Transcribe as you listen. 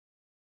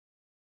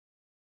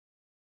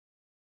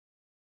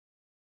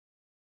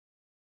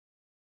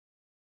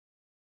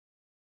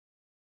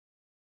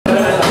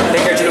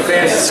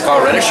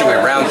Carl Reddish, and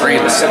we're round 3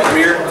 of the set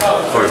premiere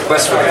for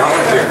Quest for the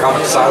Gauntlet here at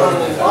Comic Asylum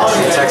in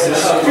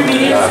Texas,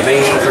 May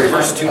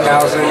 31st,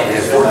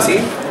 2014.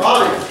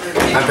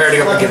 I'm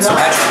pairing up against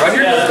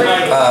Bunyard,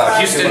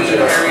 Houston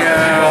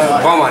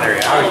area, Bunyard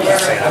area. I would keep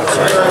saying that.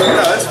 I'm sorry.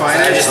 No, that's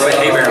fine. I just played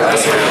A-Bear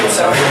last year,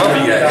 so I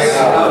love you guys.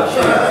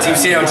 Team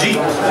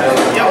CLG.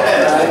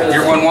 Yep.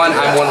 You're 1-1,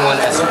 I'm 1-1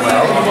 as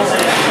well.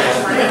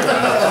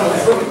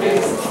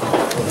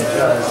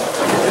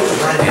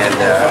 And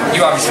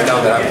you obviously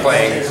know that I'm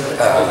playing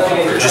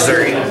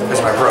Jazuri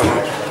as my pro,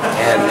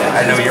 and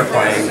I know you're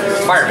playing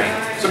Fireman.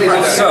 So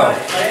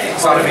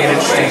thought it'd be an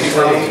interesting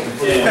throw. We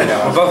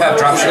both have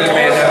dropship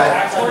commando,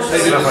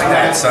 stuff like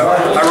that. So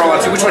I roll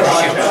out 2. Which one did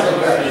you shoot?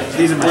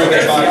 These are my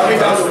okay. I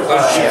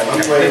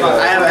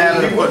have a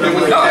habit of putting them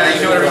in the no,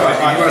 you do whatever you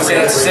want. You want to say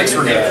that's 6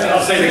 for me?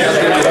 I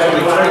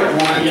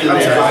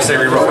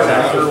say re-roll with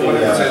that.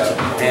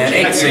 And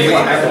 8, so you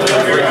have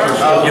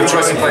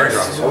choice in player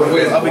draws.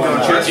 I'll be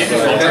going church. I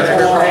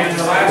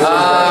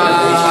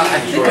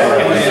think I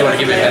want to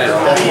give it a minute.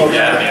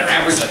 Yeah,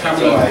 average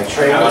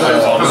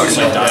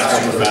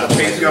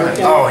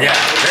oh yeah,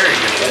 very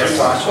good.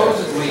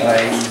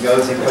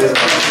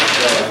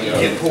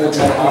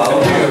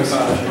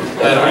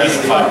 I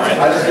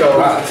just go,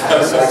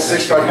 like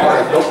 6 card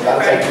card, nope,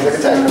 that'll take you like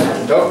a 10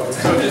 card. Nope.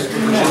 So just go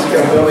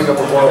building up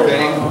a wall. I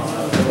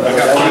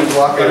got one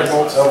block there,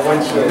 so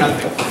windshield.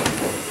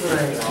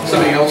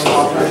 Something else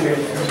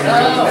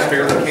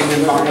fairly came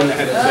in behind that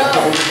had a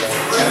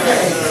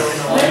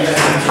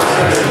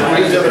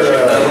zip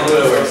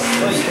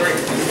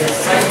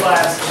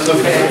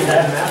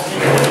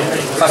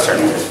Plus turn.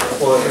 I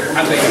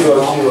think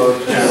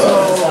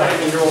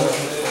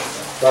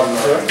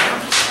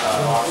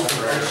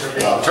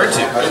Turn 2.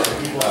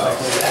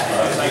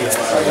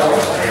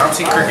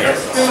 Bouncy cricket.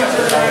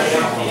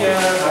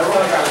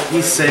 He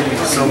saved me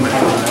so much.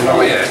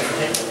 Oh yeah.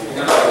 I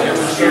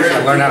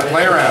learned how to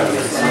play around.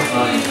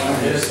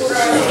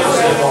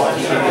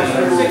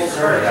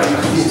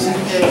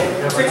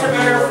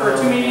 For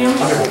 2 mediums.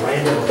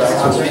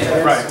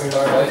 right.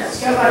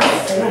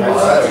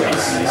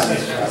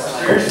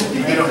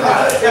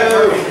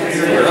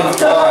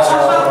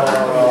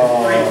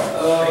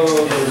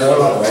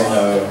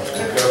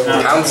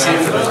 Bouncy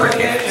for the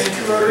cricket.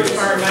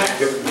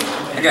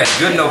 I got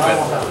good and open.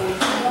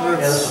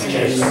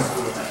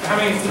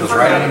 It was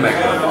right on the mega.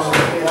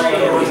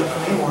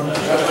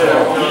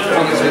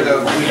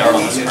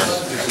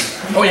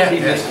 Oh yeah,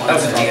 that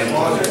was a DM.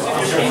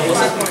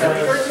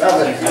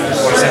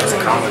 That was a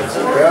common.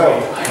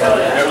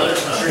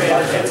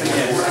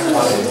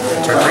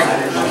 Turn 3.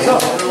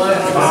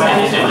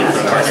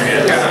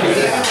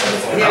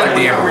 I like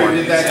the Amber one.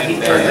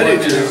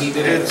 He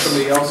did it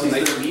somebody else and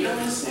they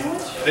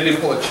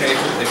didn't pull a chase,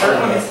 they pulled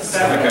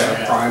like a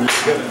prime.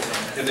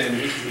 And then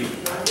he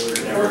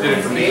did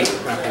it for me.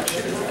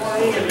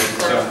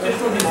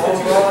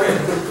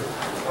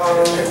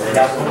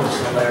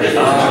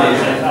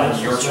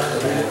 Your turn.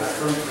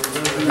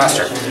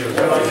 Master.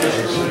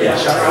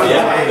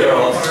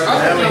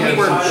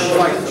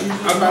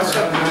 I'm about to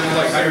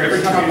like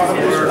every time I buy a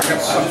word, I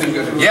got something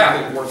good.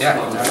 Yeah.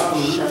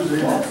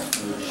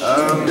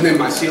 And then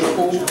my seal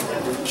pool.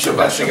 Should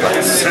buy I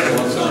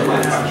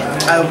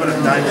open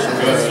up 9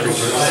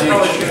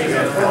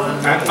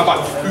 I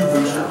bought 2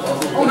 boosters.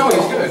 Oh no,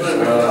 he's good.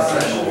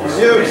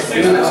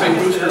 And in that same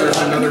booster,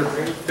 there's another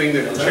thing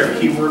that share a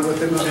keyword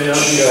with him.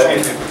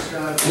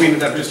 And we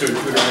ended up just doing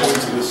 200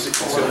 points in the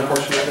silver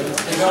portion of it.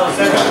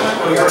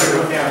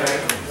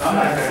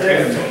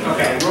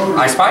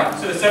 I Spy?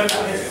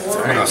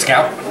 I'm gonna go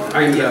Scout.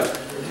 I ended up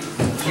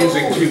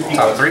using 2 pieces.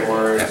 Top 3?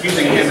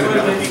 Using him and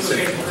another piece.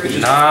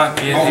 Not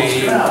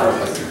busy.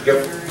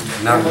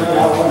 Not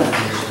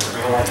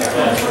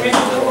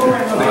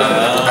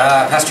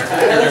Pastor.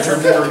 Your turn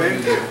for me.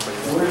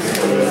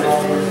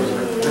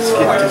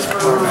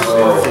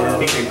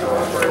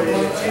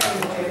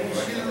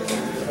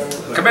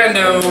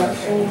 Commando.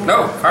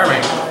 No,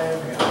 Fireman.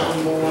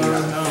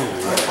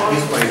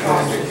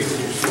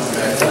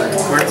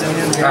 Where's in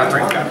him? 3.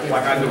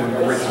 Like I do in the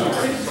original.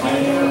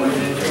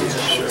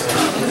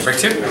 Break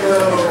 2.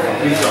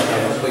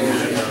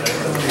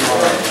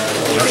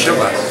 No shield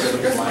blast.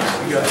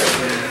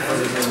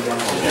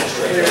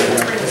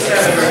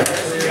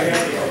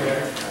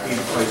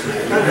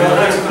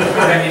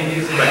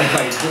 But he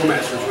plays Duel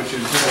Masters, which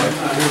is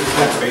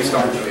based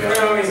on the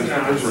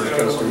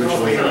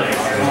originally.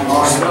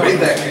 Big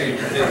that game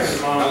is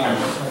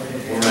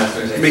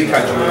big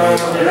Kaijudo.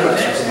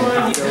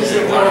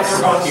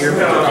 Here,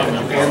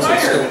 Japan, so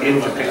it's still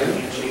in Japan.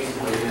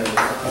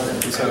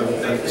 And so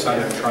they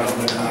decided to try to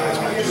live as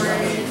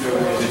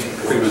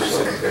pretty much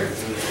okay.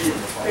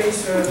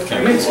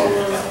 Makes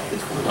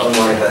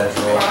Unlike that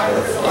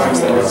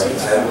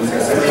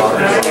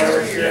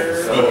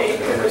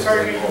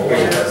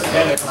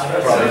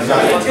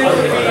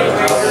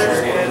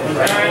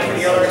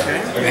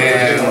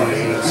And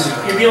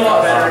you'd be a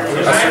lot better.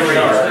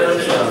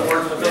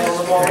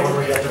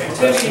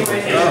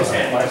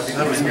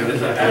 That was good.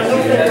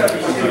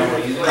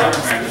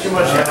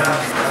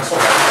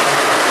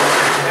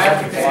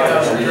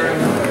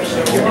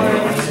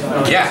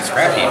 Yeah,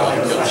 scrap heap.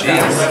 Jeez.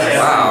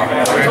 Wow.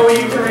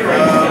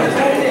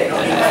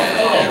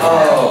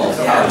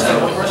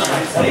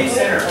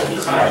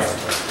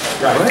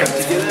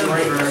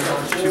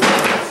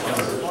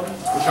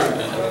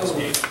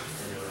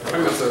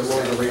 I'm about the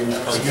Lord of the Rings.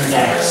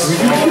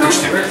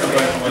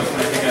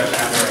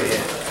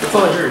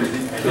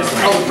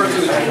 Oh, the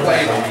person who's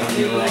playing,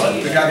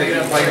 the guy that you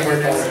play with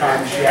all the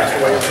time, she passed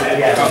away or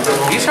something.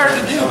 He's hard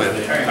to deal with.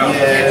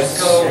 Yes.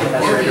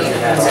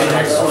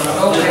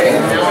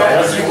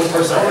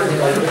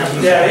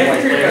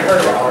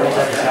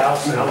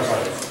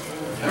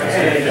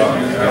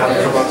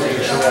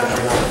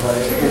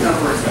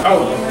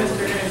 Oh,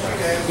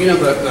 you know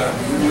the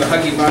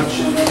Huggy Bunch?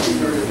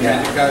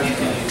 Yeah.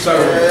 So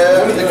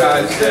one of the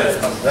guys said,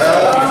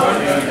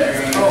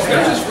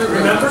 there's this group of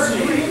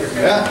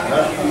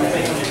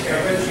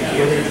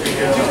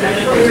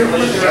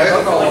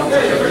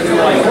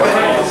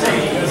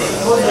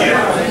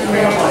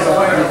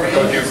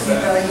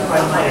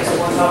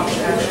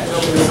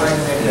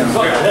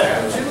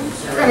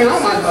I mean,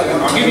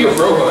 I'll give you a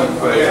bro hug,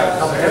 but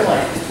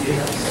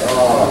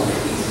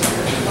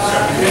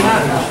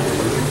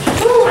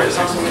that's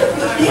interesting.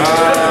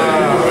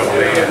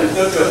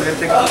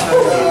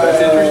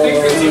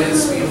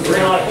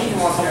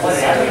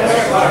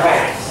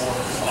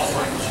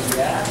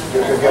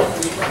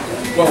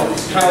 Well,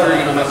 Tyler,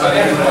 you know, my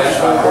buddy who plays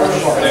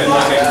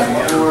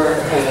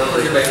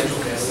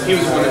he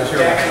was one of the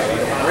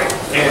cheerleaders.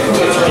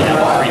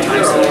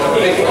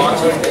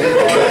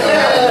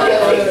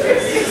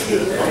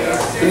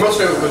 And most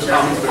of it was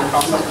common, but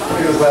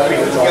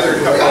together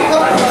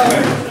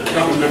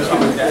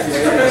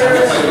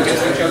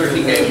against each other.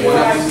 He gave one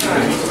up.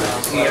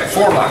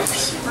 $4.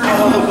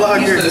 Oh,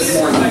 blockers.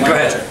 Go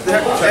ahead.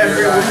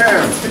 Everywhere.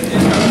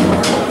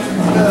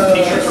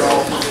 T-shirts are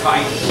all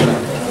tight.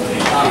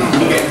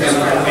 He gave him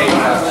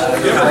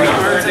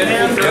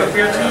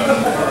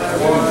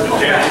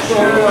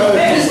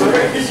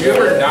you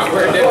ever not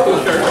wear a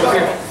Deadpool shirt?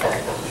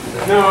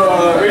 No,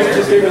 Rachel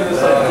just gave me this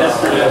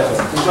yesterday.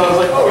 So I was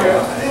like, oh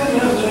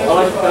yeah, I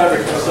like the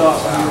fabric, it's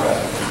soft.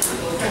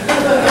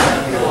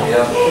 You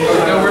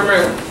don't remember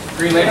a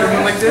Green Lantern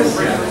one like this?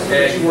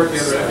 Yeah, she worked the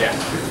other end. Yeah.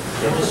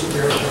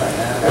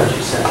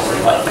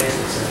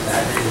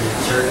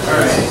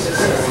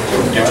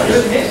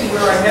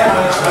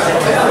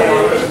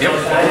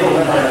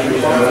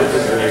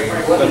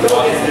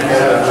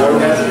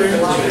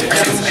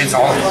 It's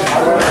all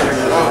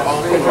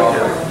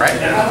right?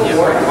 Yeah.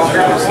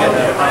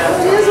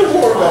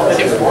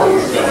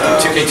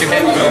 2K.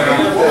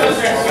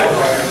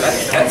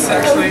 That's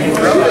actually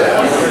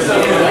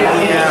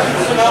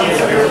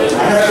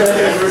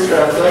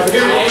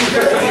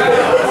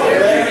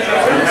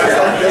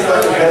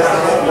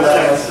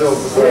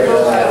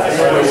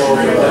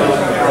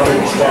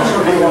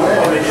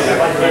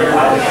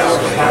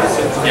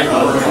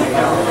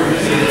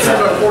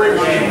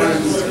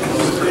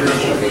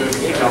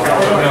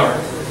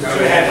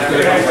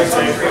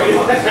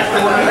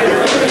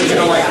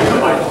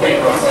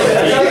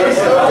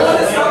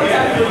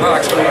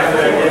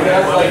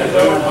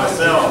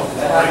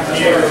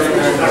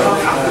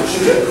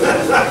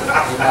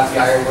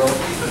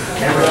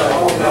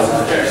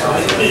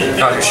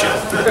not your shit.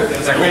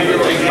 Is that cool?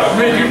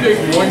 Man, you take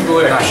one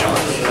glare. Not sure.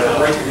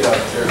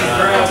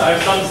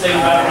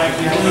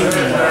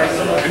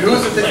 And who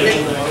was it that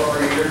hit?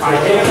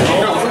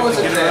 No, who was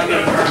it that hit? I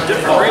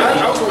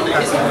was the one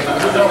that hit.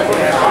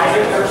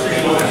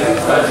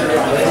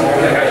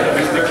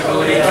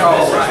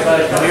 Oh, right.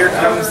 Here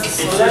comes the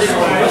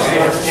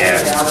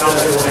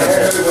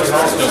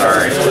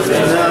Sorry. No.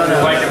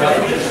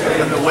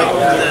 Wait for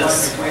this.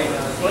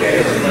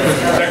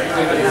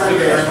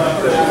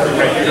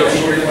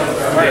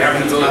 They have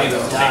an ability to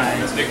take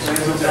mistakes.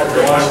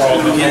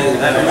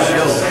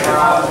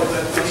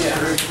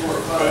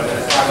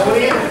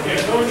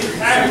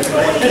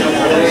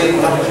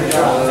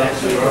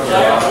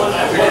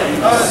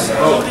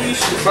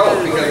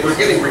 Well, because we're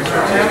getting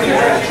research.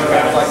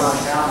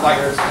 Like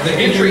the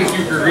entry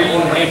to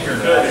Green Lantern.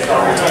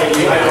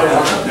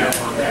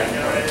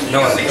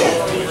 No one's legal.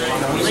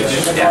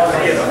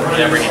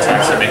 Whenever he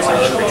attacks, it makes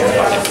another creature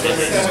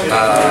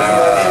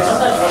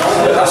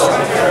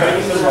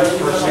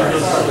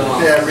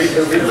Yeah, read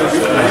the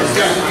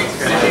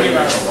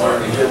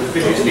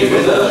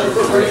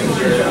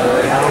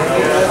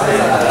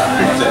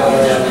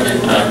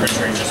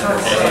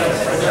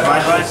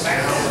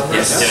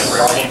Yes.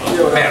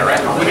 Man,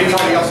 right. When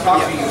anybody else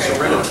talks to you,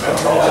 surrender.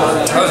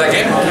 Oh, is that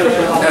game?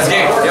 That's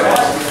game. Yep.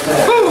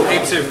 Woo!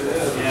 Game 2.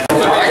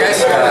 Alright,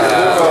 guys.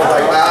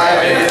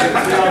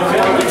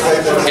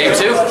 Game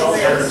 2.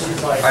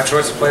 My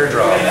choice of player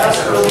draw.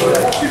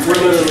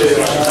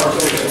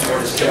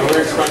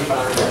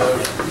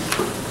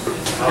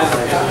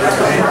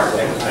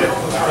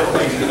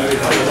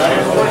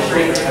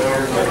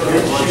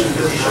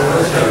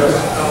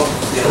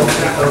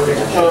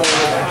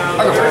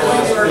 I'll go first.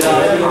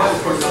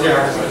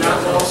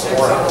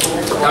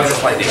 I'm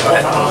just lightning. Go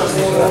ahead.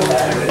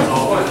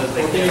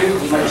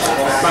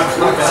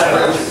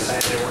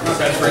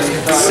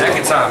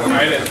 Second time.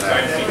 Amazing.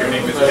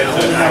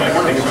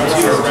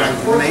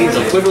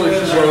 Literally,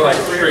 she's sort of like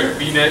straight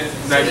V-neck,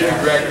 nice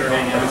dragging her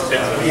name in this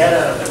test.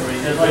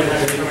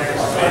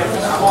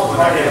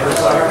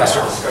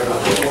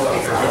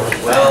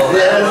 Well,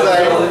 yeah,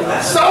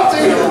 like,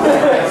 salty!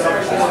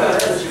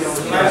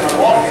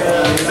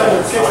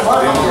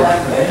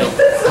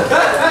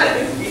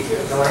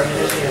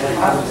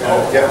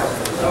 Yeah.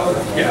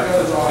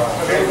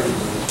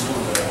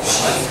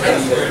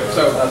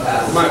 So,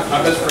 my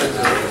best friend is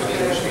an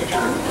English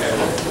teacher at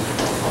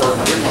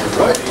Bunyard.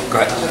 Go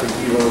ahead.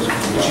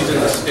 She's in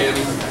the STEM.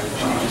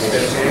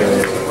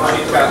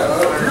 She's got a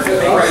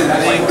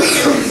link 6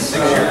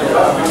 years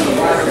old.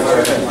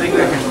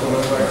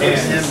 And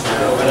she's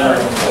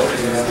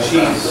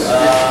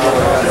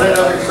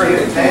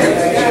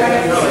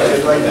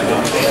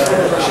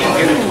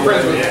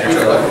friends with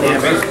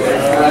Facebook.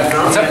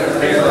 What's up?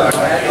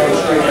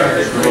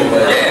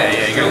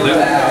 Yeah, you got a loop.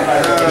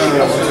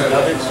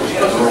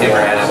 Never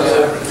had it.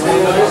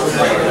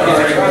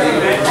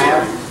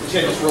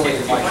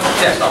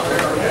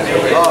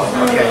 Oh,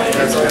 okay,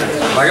 that's good.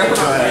 Michael?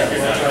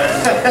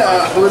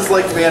 I was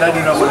like, man, I do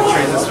not want to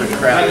train this with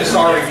crap. I just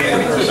saw her again.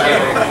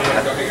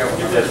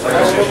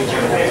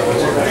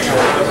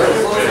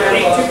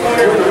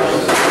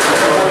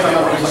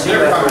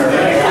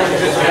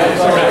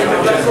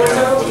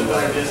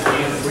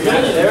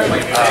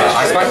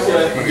 Ice Spike?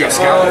 Yeah,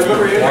 Scout. 1, 2,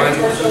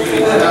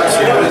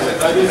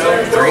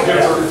 3.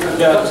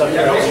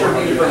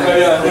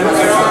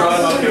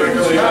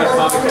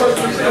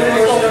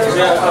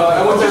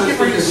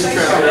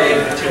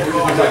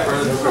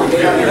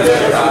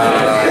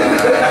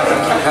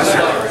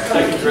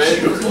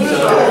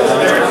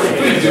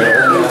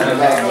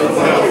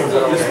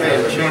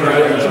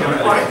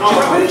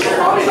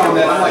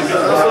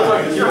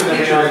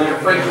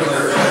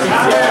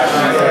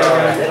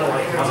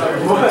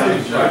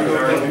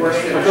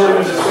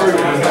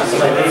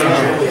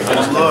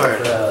 Lord.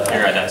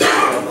 You're right, that's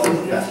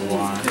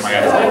my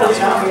guy.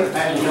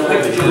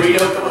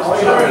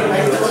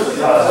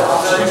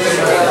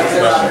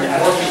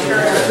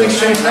 Things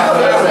change now,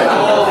 doesn't it?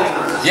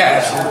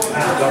 Yeah.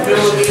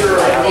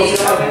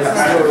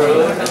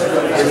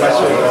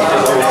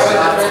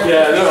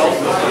 Yeah, no.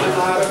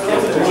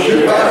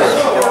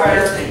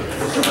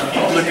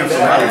 Looking for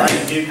my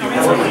life. You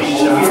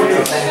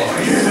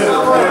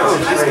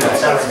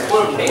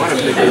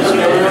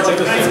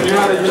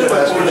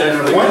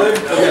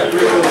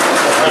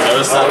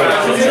notice that?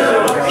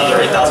 Another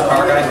 8,000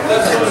 power guy?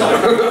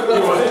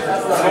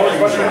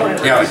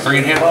 Yeah, like 3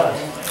 in hand.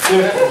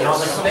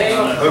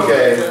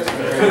 Okay.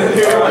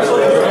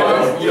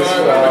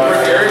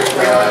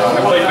 I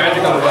played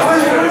Magic on the bus.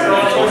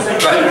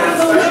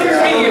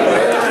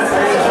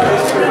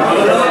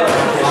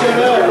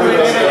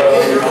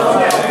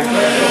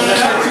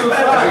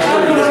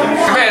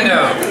 Commando.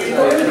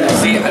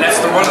 See, that's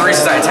one of the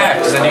reasons I attack,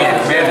 because I need a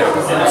commando.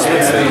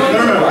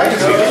 No, I can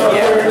see it.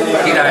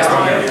 He dies, but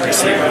I'm going to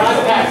receive it.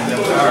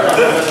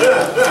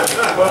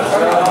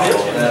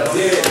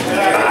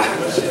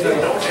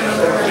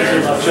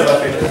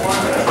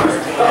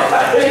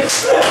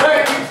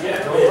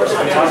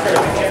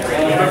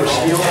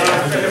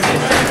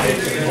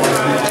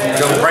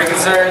 Go break it,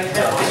 sir?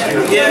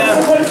 Yeah.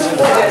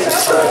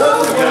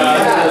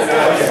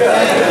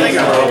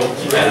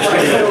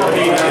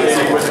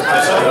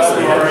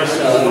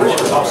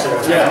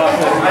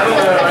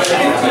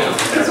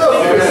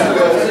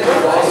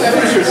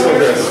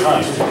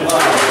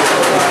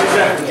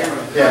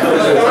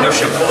 No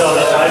shit.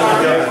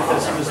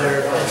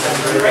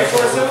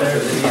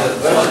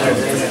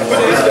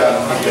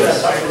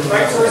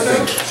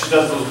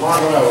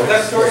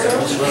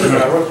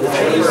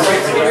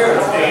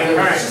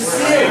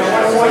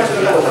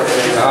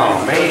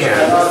 Oh, man.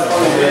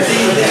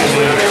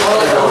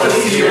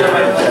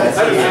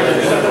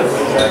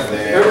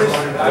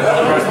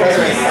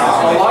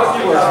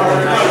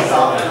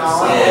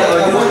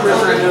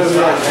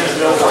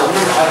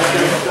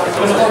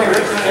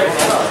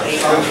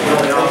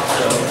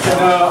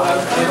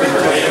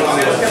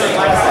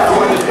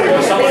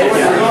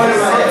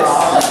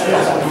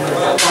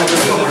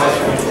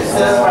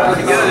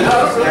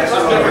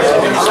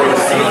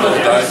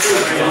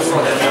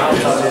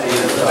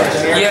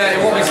 Yeah, it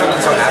won't be something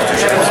until after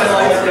show.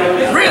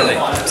 Really?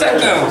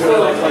 Techno!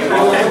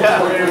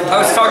 I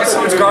was talking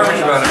so much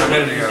garbage about it a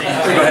minute ago. Go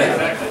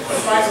ahead.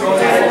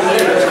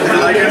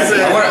 Like I said,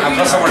 I want to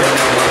know what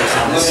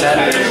it's set.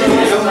 There's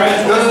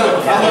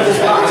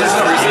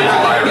no reason to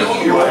lie.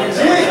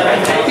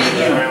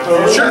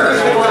 Sure.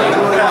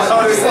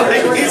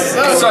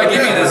 So I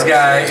give you this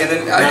guy, and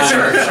then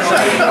sure.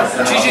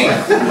 GG.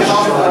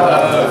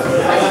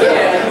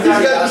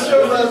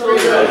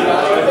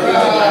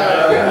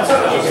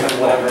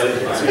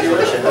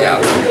 Yeah.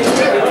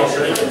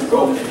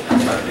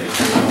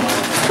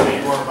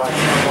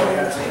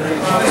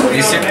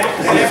 You see?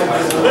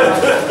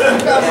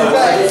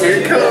 here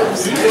it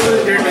comes.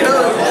 Here it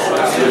comes.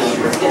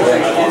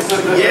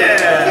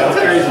 Yeah.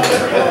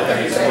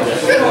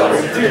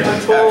 Dude,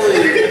 totally.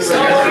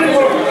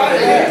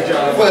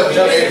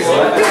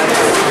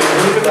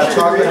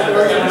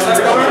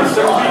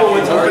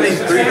 Opening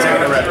 3 taking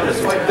a rep.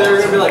 They're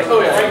gonna be like,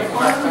 oh yeah.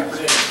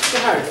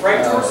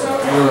 Right torso.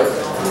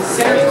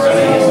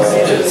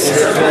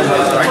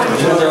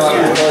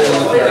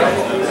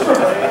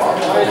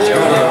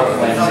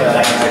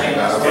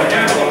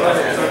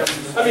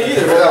 I mean,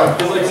 either way.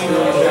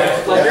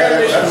 Like your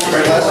animation.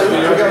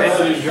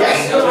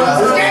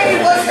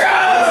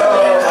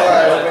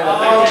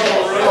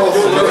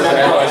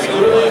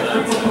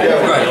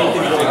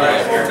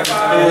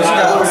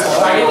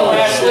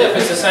 Last slip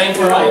is the same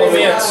for all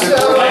events.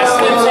 Last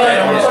slip's in.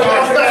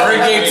 We're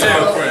in game 2.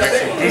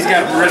 He's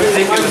got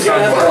ridiculous on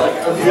board.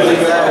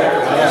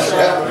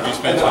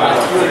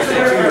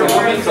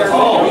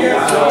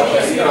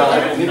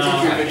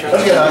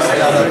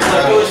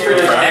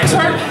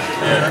 X-Heart?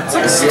 It's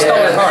like a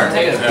 $6 card.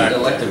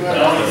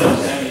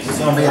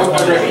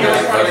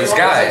 These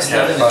guys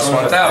have plus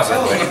 1,000.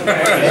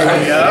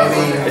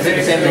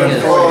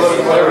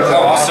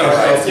 Oh, also,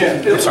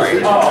 I'm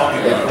sorry.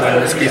 When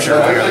this feature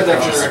literally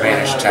pictures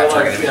Spanish tap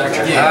target image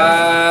picture.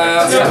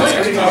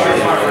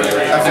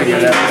 I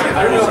figured that.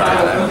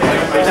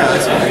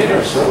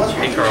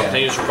 Hey Carl, can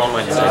you use your phone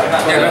when you say?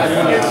 Yeah,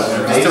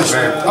 still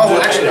very. Oh,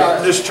 actually,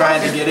 I'm just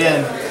trying to get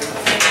in.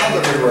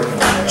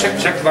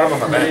 check the bottom of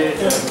my bag.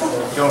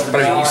 But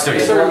I mean, you still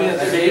use it.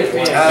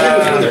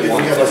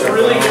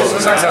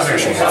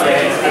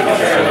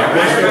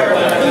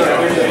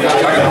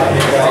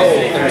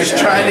 I'm just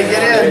trying to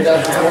get in. I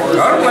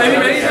don't blame you,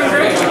 man. You're doing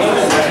great.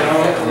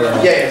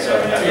 Yeah.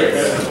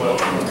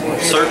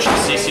 Search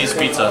CC's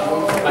Pizza.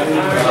 I'm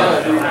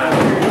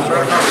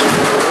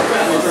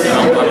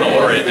gonna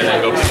order it and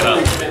then go pick it up.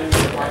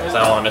 Because I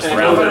don't want to miss the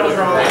round.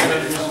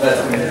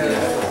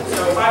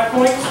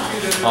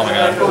 Oh my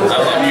god.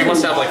 You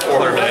must have like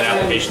 400 million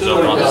applications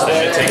open on this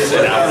thing. It takes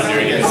an hour to do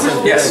it.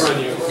 Yes.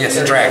 Yes,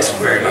 it drags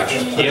very much.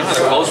 You know how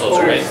to close those,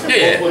 right?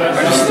 Yeah.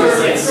 I just,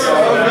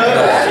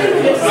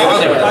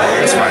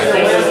 it's fine.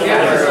 It's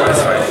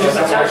fine.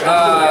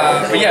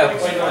 But yeah,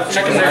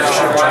 check in there.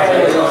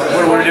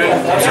 What are we doing?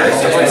 I'm sorry. I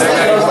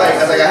was like,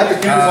 I have to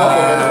keep them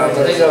off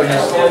of it.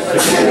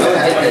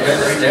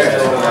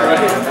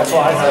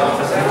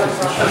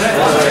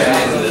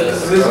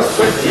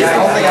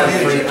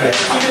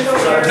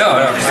 No,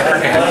 just a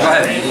cricket. Go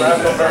ahead.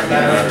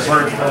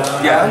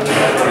 Yeah.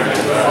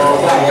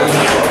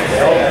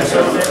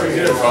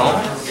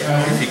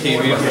 If you keep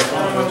it,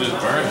 it'll just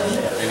burn.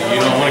 And you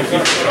don't want to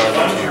keep the charge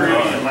until you're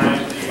on.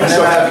 I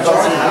never have to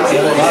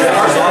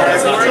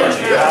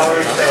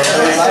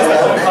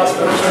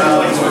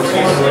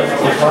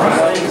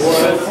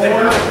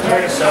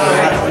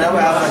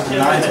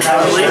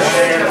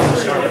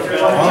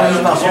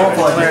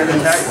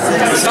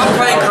Stop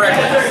playing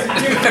correctly.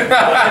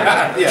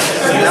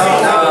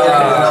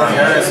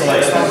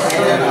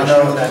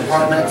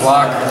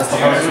 Block.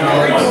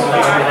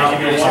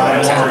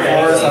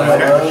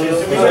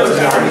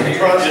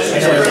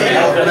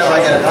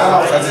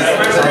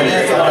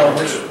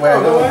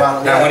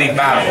 Now when he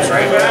battles,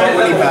 right?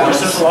 When he battles,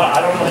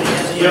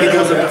 he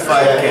goes up to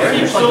 5K.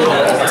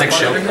 I'll take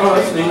shield.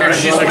 Here,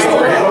 she's next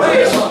door.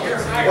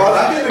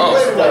 Oh,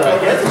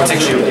 I'll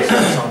take shield.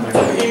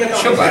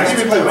 Shield blast.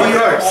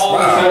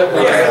 Wow,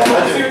 okay.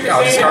 Yeah,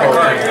 I'll discard a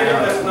card.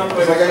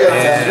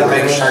 And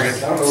make target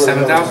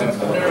 7,000.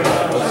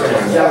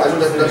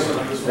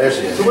 There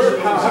she is.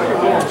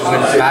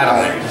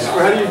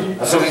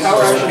 Battle. So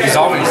he's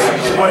always.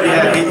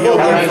 Yeah, he'll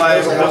be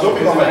 5.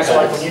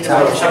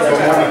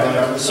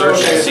 Search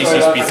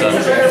CC's Pizza.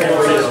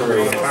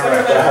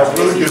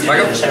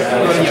 Michael?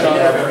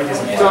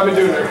 So I've been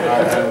doing it.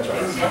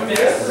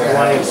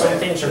 Some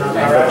things are not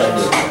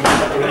directions.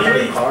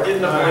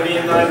 Getting up with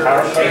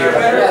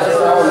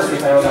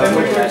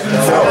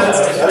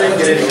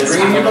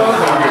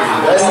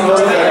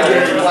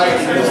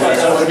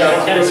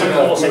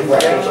the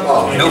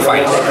No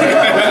fight.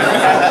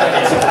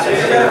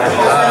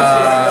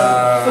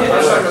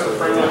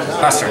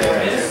 Master.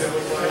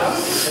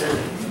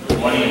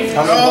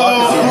 Oh,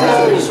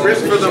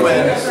 wrist for the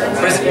win.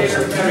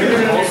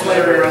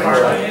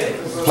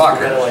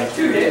 Blocker.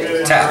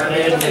 Tap.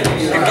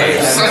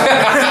 Engage.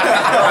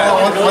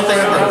 One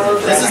thing,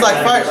 this is like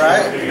fight,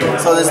 right?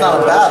 So it's not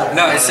a battle.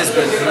 No, it's just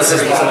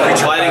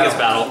Fighting is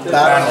battle.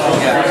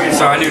 Yeah.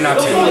 So I knew not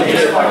to.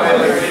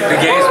 Good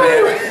games,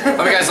 man.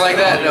 Hope you guys like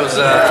that. It was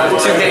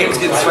 2 games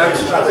getting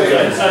swept.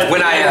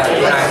 When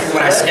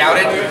I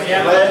scouted,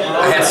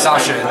 I had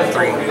Sasha in the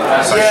 3.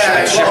 So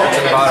I shipped it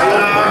to the bottom.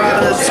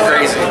 It's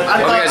crazy.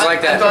 Hope you guys like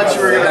that. Back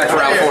for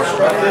round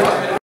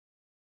 4.